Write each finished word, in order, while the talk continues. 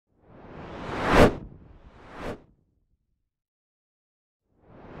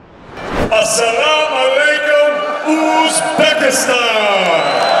Assalamu alaikum, Uzbekistan!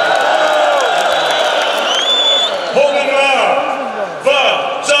 Xonimlar va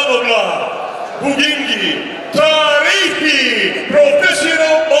janoblar, bugungi tarixiy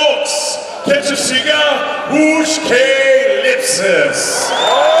professional box kechasiga xush kelibsiz.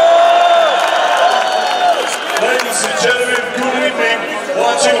 Ladies and gentlemen, good evening.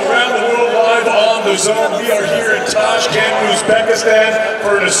 Watching around the world live on the zone, we are here in Tashkent, Uzbekistan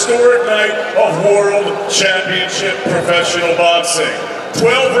for an historic night of World Championship Professional Boxing.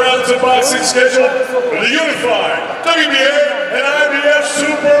 12 rounds of boxing scheduled for the unified WBA and IBF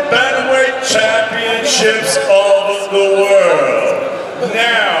Super Bantamweight Championships of the world.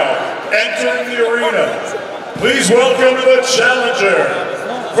 Now, entering the arena, please welcome the challenger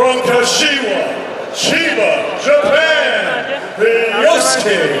from Kashiwa, Chiba, Japan,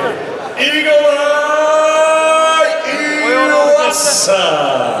 Yousuke Iwasa.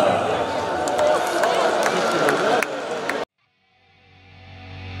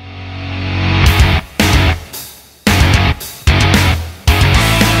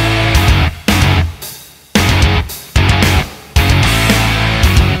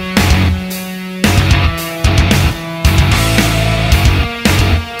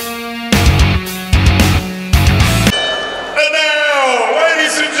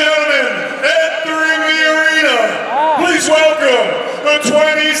 The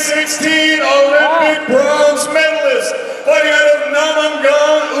 2016 Olympic bronze medalist fighting out of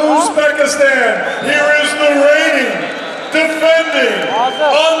Namangan, Uzbekistan. Here is the reigning, defending,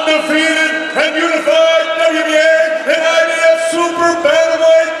 undefeated and unified WBA and IBF Super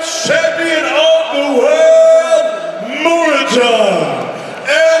Bantamweight Champion of the world, Murodjon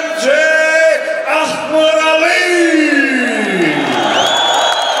Akhmadaliyev.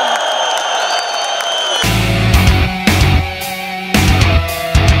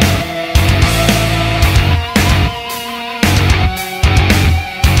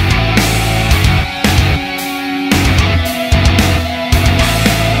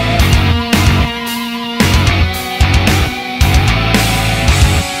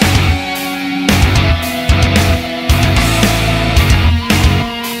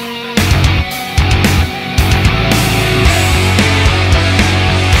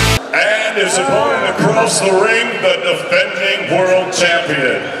 His opponent across the ring, the defending world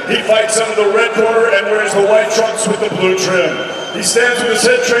champion. He fights under the red corner and wears the white trunks with the blue trim. He stands with his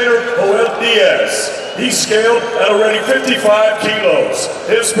head trainer, Joel Diaz. He's scaled at already 55 kilos.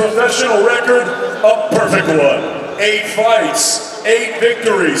 His professional record, a perfect one. 8 fights, 8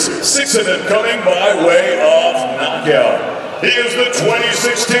 victories, 6 of them coming by way of knockout. He is the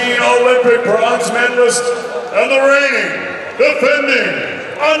 2016 Olympic bronze medalist and the reigning, defending,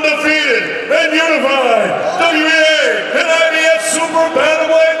 undefeated and unified WBA and IBF Super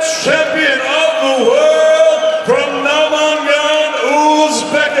Bantamweight Champion of the world from Namangan,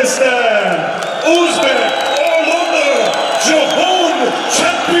 Uzbekistan. Uzbek Olunda Jahon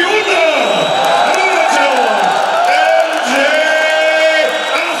Championa Murodjon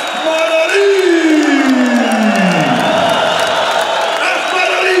Akhmadaliyev.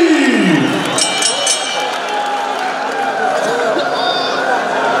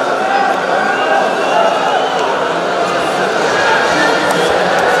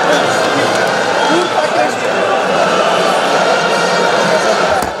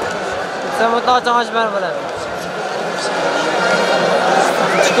 Ağaç ver bana.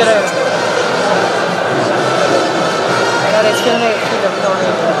 Üç kere yok. Eğer eskene gidelim de onu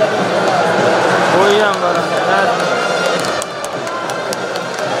yapalım. Boyayacağım bana.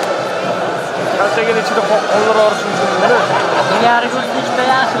 Gerçekten içinde kolları ağrısın çünkü değil mi? Yarı gözün içinde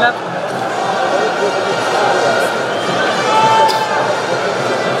yaşlılar.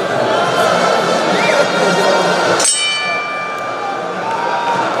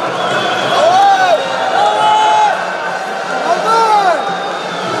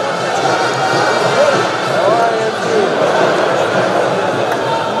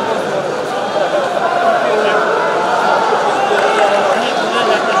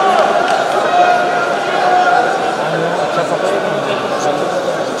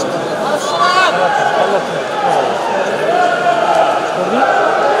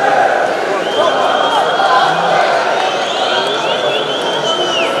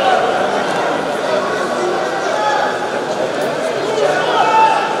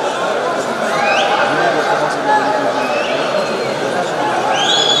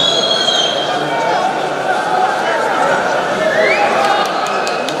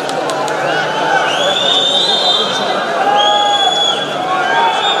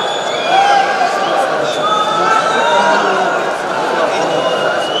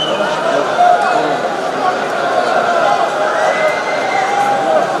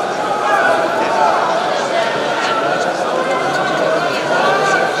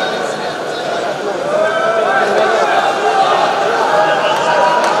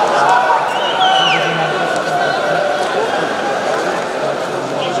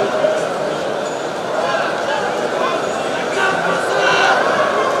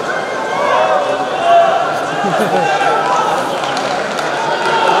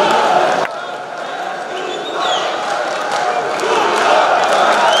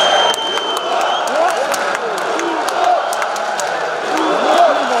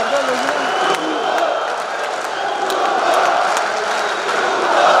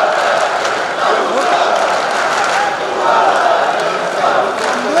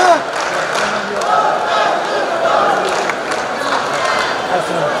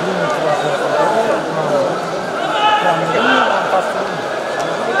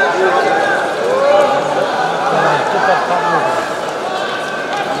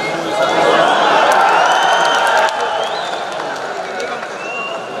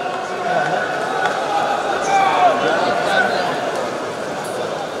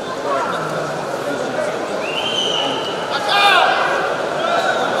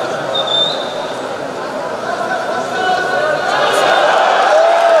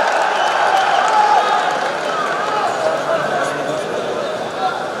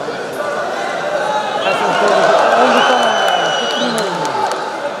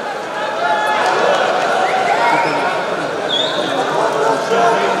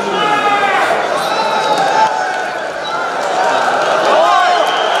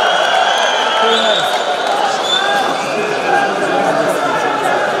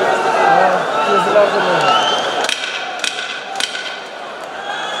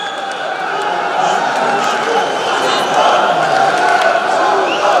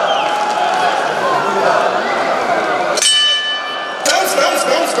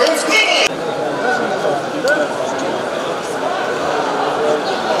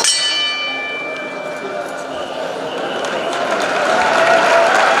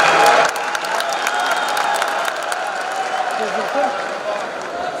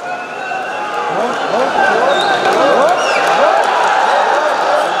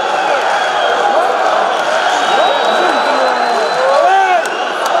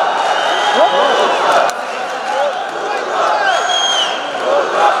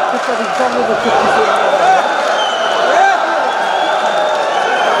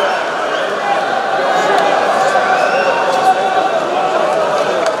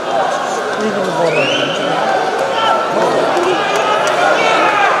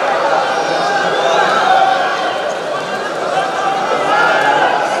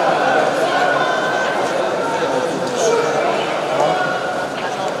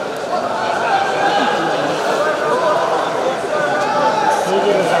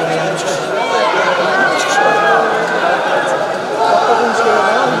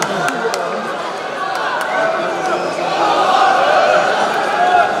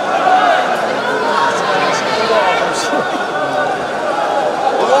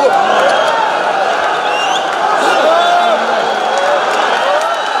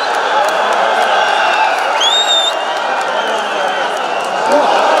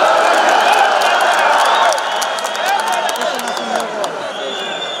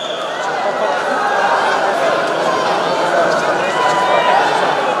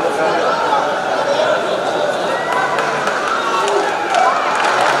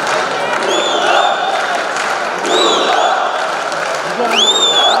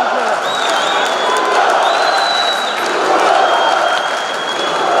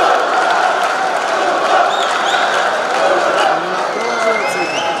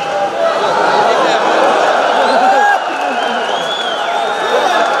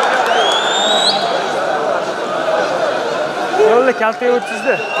 kaltaga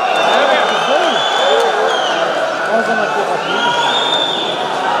o'tkazdi.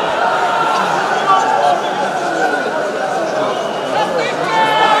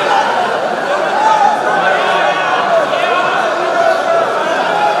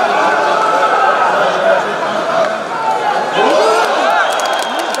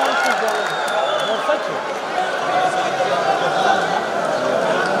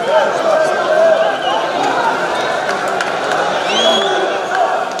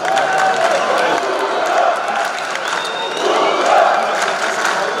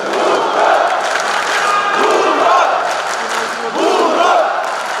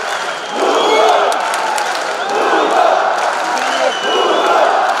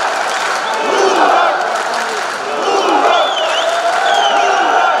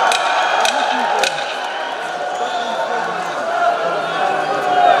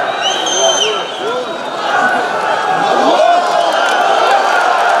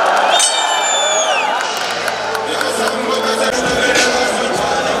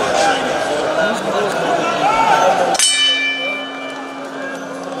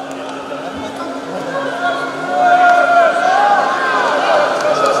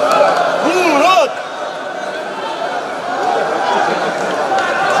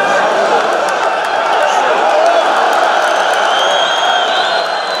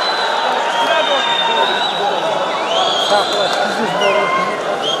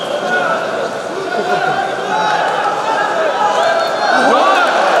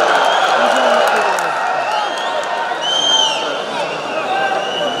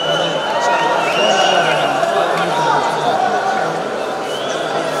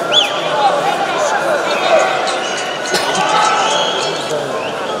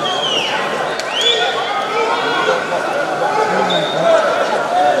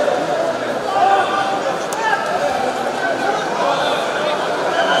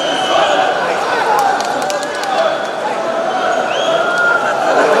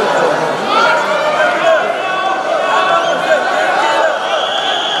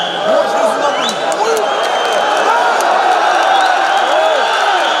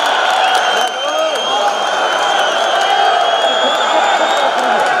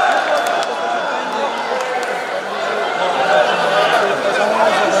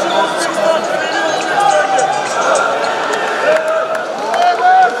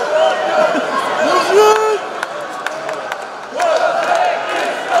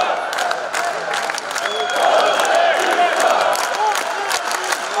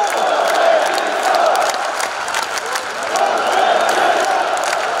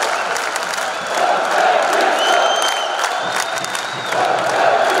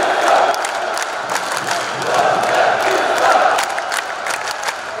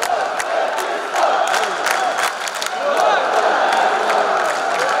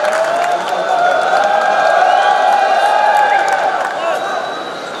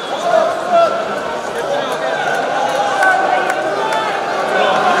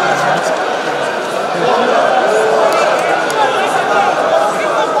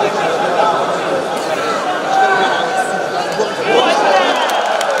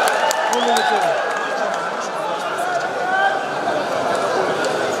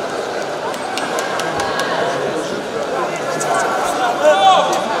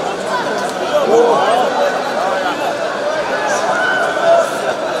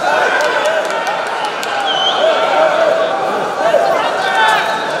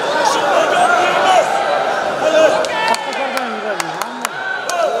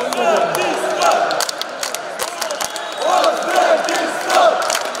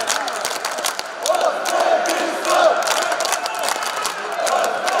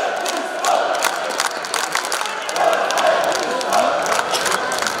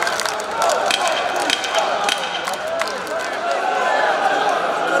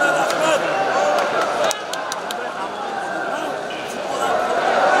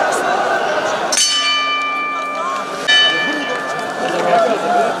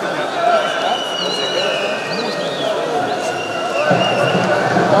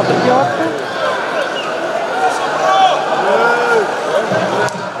 Batır kelyapti.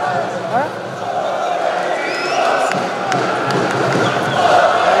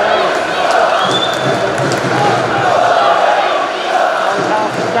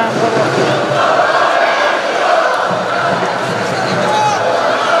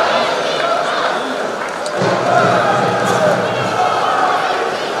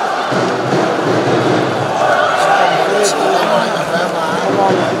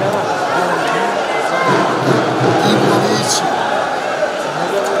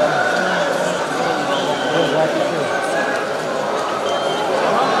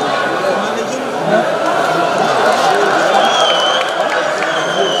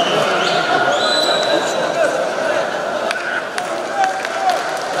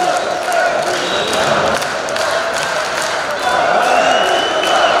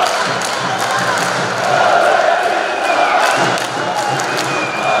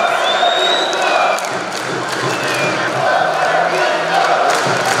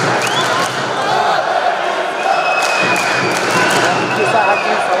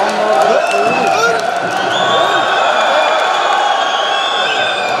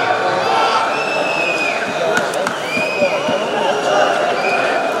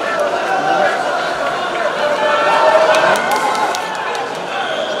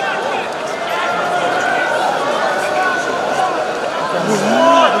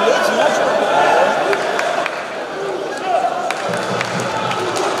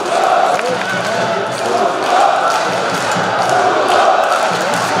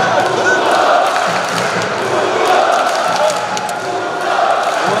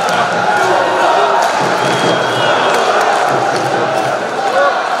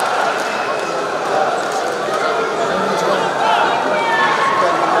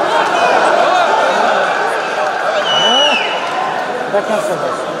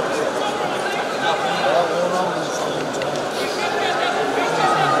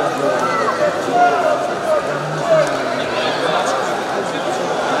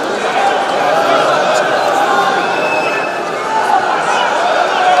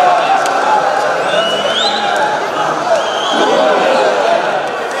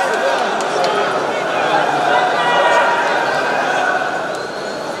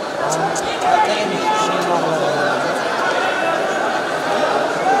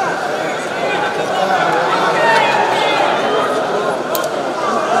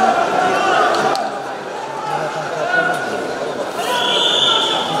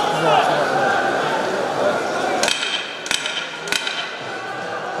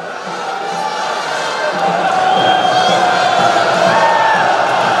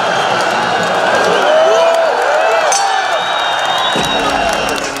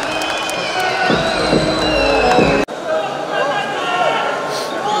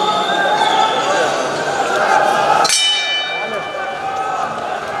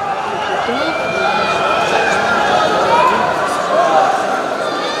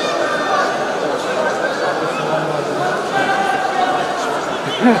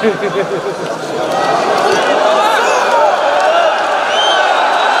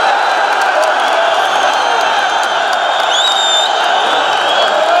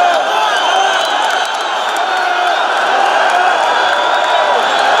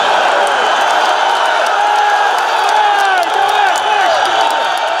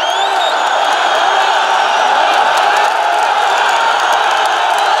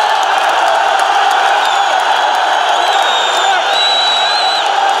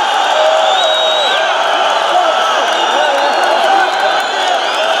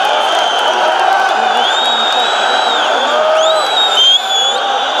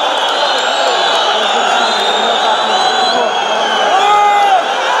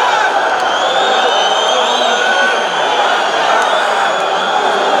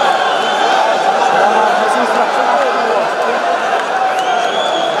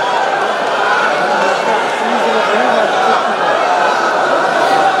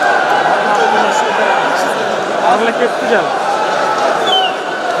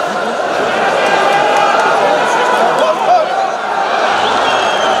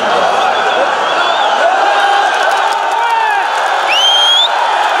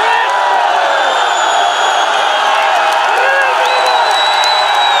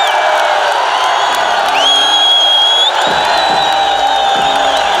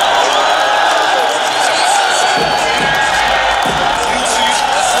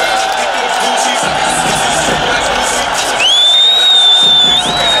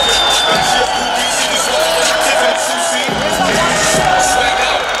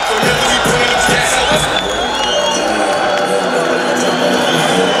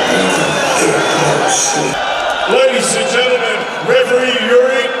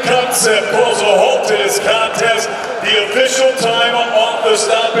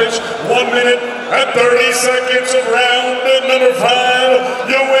 stoppage. 1 minute and 30 seconds of round number 5.